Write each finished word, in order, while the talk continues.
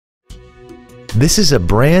This is a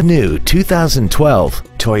brand new 2012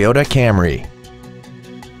 Toyota Camry.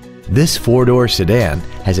 This four-door sedan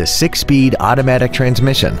has a 6-speed automatic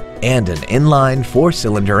transmission and an inline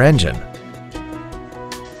 4-cylinder engine.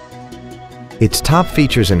 Its top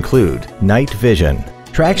features include night vision,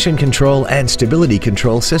 traction control and stability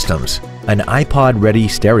control systems, an iPod-ready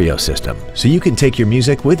stereo system so you can take your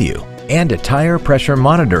music with you, and a tire pressure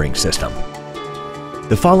monitoring system.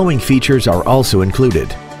 The following features are also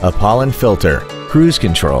included: a pollen filter, cruise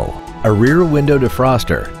control, a rear window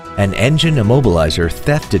defroster, an engine immobilizer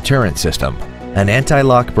theft deterrent system, an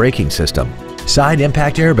anti-lock braking system, side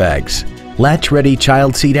impact airbags, latch-ready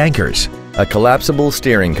child seat anchors, a collapsible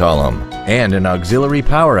steering column, and an auxiliary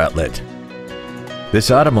power outlet. This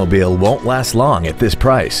automobile won't last long at this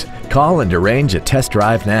price. Call and arrange a test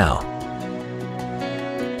drive now.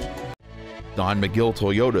 Don McGill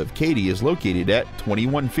Toyota of Katy is located at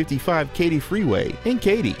 2155 Katy Freeway in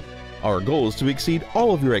Katy. Our goal is to exceed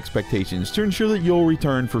all of your expectations to ensure that you'll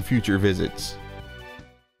return for future visits.